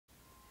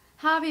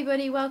Hi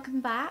everybody, welcome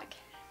back.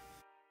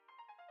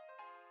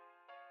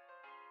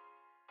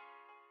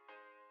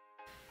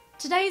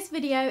 Today's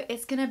video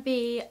is going to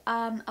be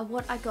a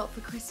what I got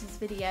for Christmas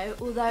video,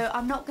 although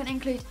I'm not going to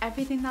include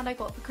everything that I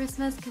got for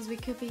Christmas because we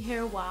could be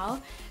here a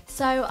while.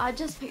 So I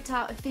just picked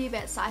out a few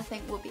bits that I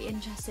think will be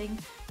interesting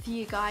for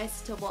you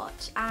guys to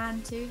watch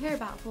and to hear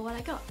about for what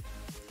I got.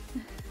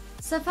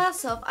 So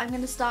first off, I'm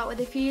going to start with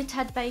a few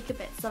Ted Baker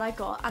bits that I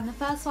got, and the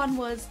first one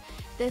was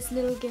this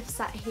little gift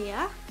set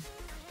here.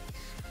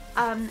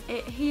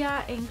 It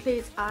here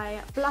includes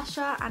a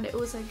blusher and it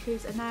also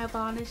includes a nail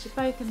varnish,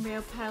 both in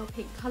real pale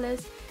pink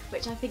colours,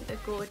 which I think are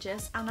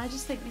gorgeous, and I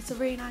just think it's a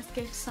really nice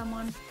gift to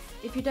someone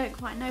if you don't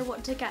quite know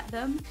what to get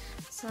them.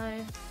 So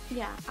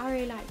yeah, I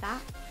really like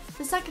that.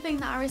 The second thing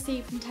that I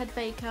received from Ted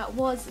Baker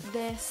was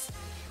this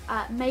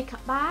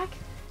makeup bag.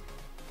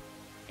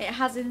 It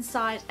has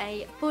inside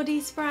a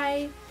body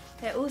spray,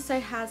 it also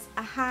has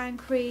a hand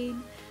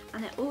cream,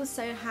 and it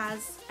also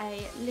has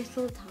a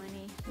little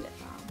tiny lip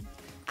balm.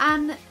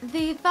 And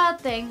the third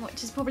thing,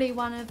 which is probably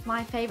one of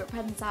my favourite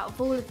presents out of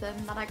all of them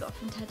that I got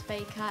from Ted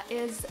Baker,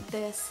 is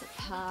this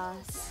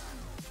purse.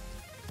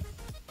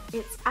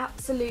 It's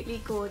absolutely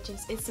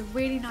gorgeous. It's a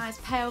really nice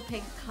pale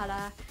pink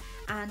colour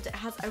and it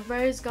has a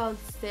rose gold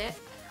zip,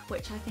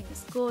 which I think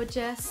is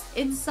gorgeous.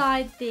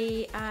 Inside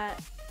the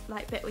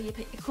bit where you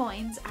put your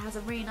coins, it has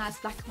a really nice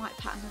black and white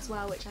pattern as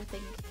well, which I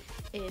think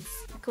is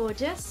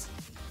gorgeous.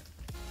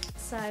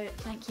 So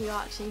thank you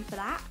Archie for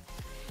that.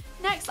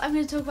 Next I'm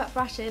going to talk about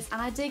brushes,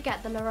 and I did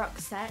get the Lorac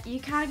set. You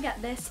can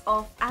get this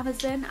off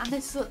Amazon and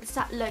this is what the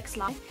set looks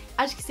like.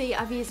 As you can see,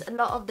 I've used a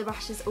lot of the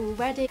brushes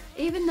already.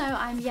 Even though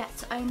I'm yet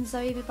to own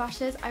Zoeva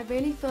brushes, I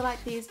really feel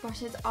like these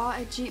brushes are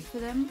a dupe for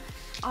them.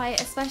 I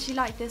especially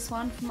like this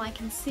one for my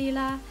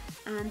concealer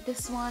and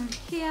this one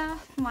here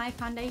for my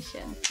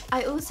foundation.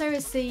 I also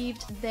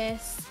received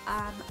this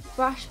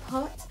brush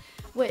pot,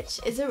 which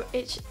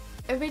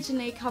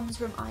originally comes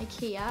from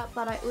IKEA,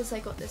 but I also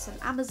got this on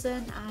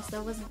Amazon as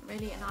there wasn't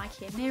really an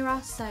IKEA near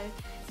us, so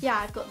yeah,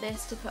 I've got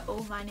this to put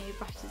all my new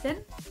brushes in.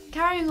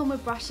 Carrying on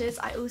with brushes,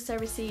 I also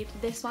received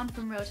this one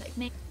from Real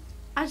Technique.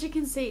 As you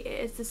can see,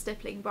 it is the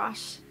stippling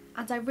brush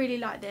and I really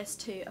like this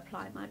to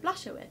apply my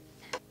blusher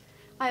with.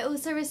 I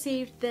also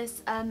received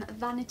this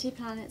Vanity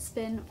Planet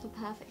Spin for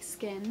Perfect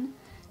Skin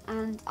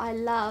and I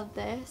love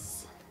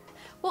this.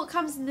 What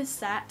comes in this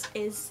set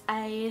is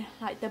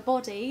the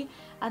body,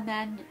 and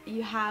then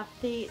you have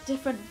the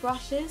different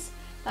brushes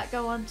that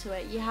go onto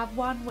it. You have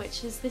one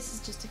which is, this is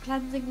just a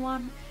cleansing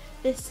one,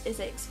 this is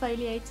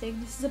exfoliating,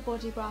 this is a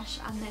body brush,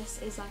 and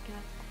this is like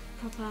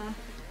a proper, I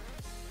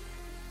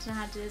don't know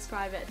how to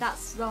describe it,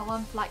 that's the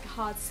one for like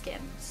hard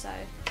skin. So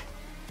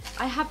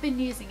I have been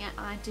using it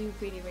and I do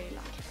really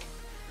like it.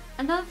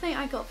 Another thing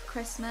I got for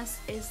Christmas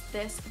is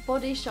this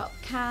Body Shop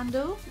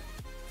candle.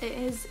 It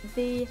is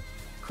the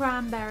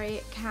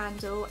cranberry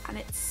candle and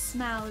it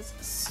smells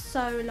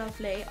so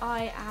lovely.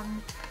 I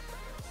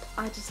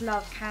just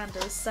love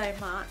candles so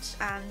much,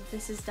 and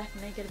this is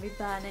definitely going to be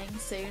burning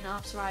soon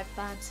after I've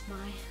burnt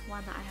my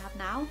one that I have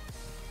now.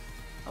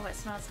 Oh, it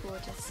smells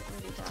gorgeous, it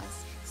really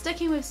does.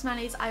 Sticking with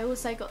smellies, I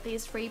also got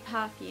these free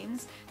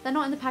perfumes. They're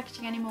not in the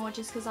packaging anymore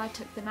just because I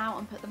took them out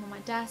and put them on my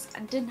desk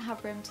and didn't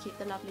have room to keep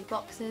the lovely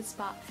boxes,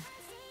 but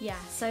yeah,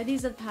 so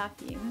these are the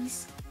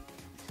perfumes.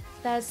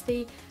 There's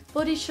the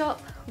Body Shop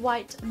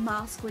White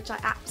Musk, which I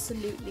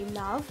absolutely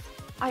love.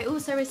 I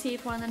also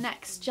received one of the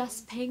NYX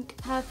Just Pink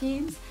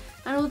perfumes,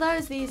 and although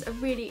these are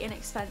really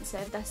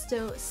inexpensive, they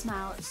still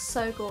smell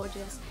so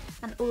gorgeous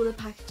and all the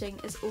packaging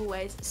is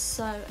always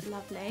so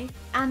lovely.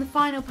 And the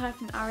final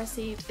perfume I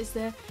received is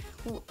the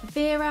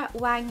Vera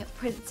Wang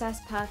Princess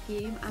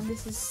perfume, and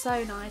this is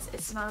so nice.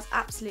 It smells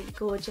absolutely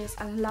gorgeous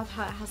and I love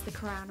how it has the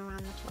crown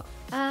around the top.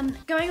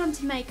 Going on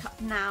to makeup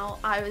now,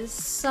 I was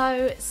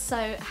so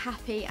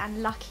happy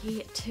and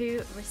lucky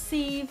to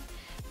receive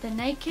the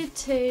Naked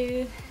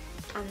 2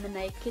 and the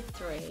Naked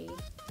 3.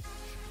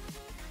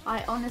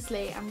 I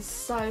honestly am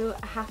so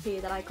happy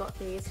that I got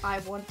these. I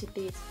wanted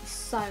these for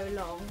so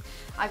long.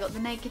 I got the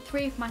Naked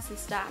 3 for my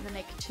sister and the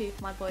Naked 2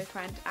 for my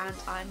boyfriend, and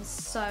I'm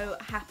so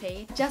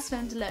happy. Just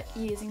filmed a look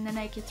using the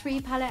Naked 3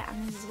 palette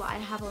and this is what I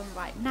have on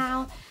right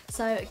now,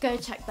 so go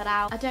check that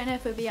out. I don't know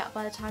if it'll be up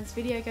by the time this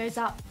video goes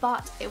up,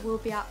 but it will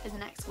be up in the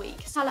next week.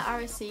 The palette I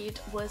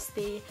received was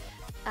the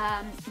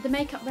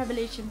Makeup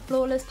Revolution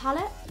Flawless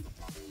palette.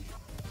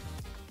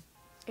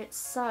 It's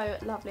so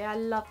lovely, I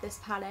love this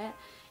palette.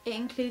 It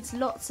includes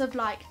lots of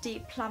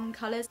deep plum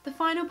colours. The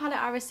final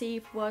palette I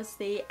received was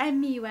the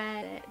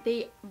MUA,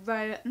 the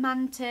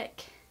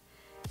Romantic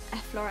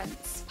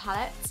Effleurance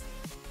palette.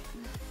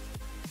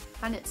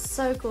 And it's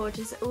so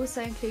gorgeous. It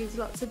also includes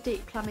lots of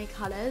deep plummy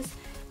colours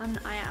and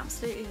I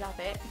absolutely love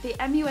it. The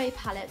MUA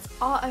palettes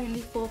are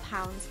only £4,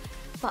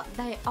 but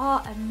they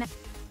are amazing.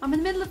 I'm in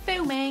the middle of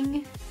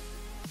filming.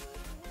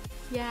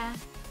 Yeah.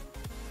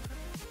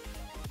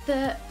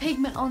 The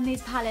pigment on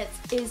these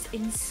palettes is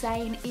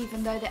insane,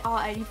 even though they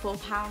are only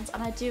 £4,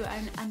 and I do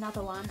own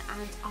another one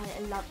and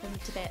I love them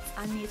to bits.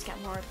 I need to get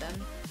more of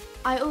them.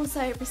 I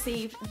also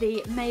received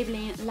the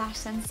Maybelline Lash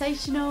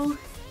Sensational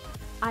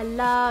I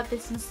love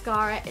this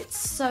mascara, it's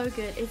so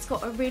good. It's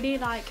got a really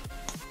like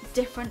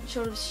different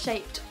sort of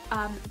shaped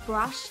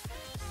brush.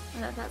 I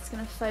don't know if that's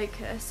going to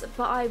focus,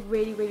 but I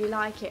really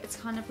like it. It's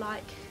kind of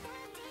like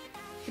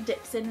it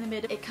dips in the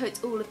middle. It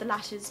coats all of the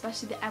lashes,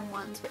 especially the M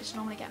ones, which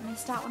normally get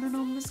missed out on a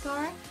normal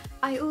mascara.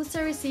 I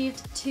also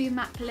received 2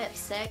 MAC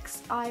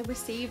lipsticks. I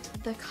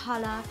received the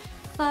colour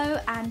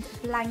Faux and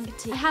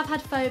Blankety. I have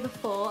had Faux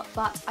before,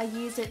 but I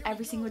use it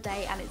every single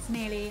day and it's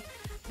nearly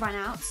run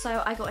out,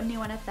 so I got a new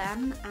one of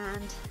them,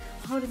 and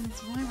I'm holding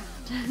this one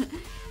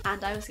around.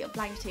 And I also got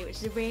Blankety, which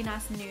is a really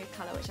nice nude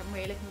colour, which I'm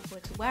really looking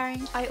forward to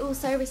wearing. I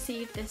also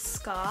received this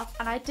scarf,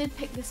 and I did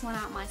pick this one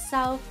out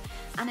myself,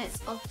 and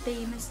it's off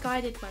the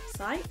Misguided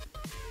website.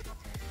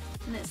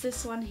 And it's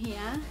this one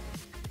here,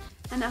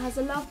 and it has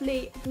a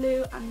lovely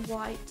blue and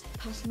white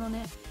pattern on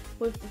it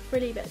with the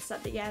frilly bits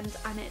at the end,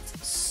 and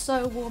it's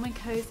so warm and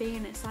cozy,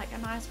 and it's like a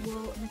nice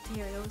wool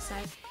material, so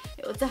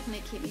it will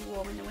definitely keep me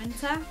warm in the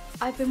winter.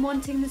 I've been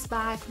wanting this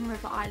bag from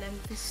River Island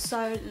for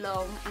so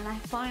long, and I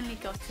finally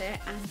got it,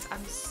 and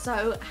I'm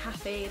so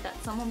happy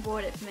that someone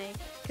bought it for me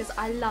because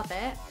I love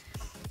it.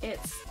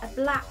 It's a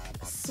black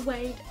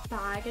suede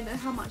bag. I don't know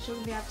how much you're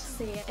going to be able to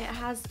see it. It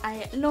has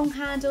a long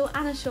handle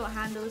and a short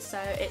handle, so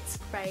it's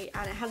great,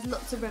 and it has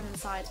lots of room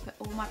inside to put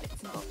all my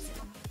bits and bobs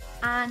in.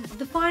 And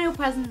the final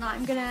present that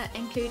I'm going to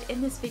include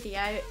in this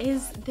video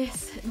is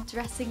this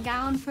dressing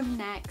gown from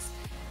Next.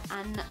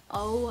 And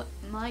oh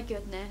my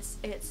goodness,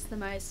 it's the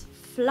most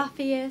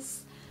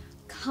fluffiest,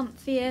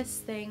 comfiest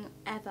thing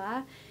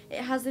ever.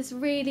 It has this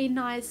really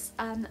nice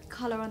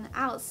colour on the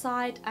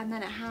outside, and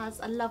then it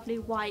has a lovely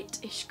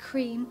whitish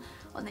cream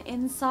on the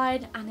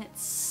inside, and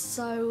it's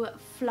so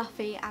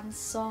fluffy and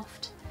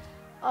soft.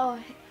 Oh,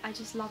 I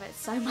just love it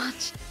so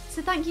much.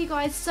 So thank you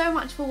guys so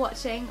much for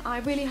watching. I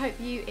really hope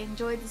you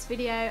enjoyed this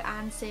video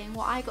and seeing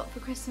what I got for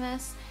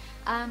Christmas.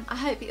 I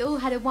hope you all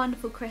had a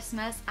wonderful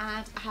Christmas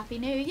and a Happy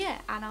New Year,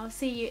 and I'll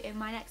see you in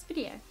my next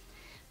video.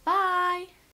 Bye!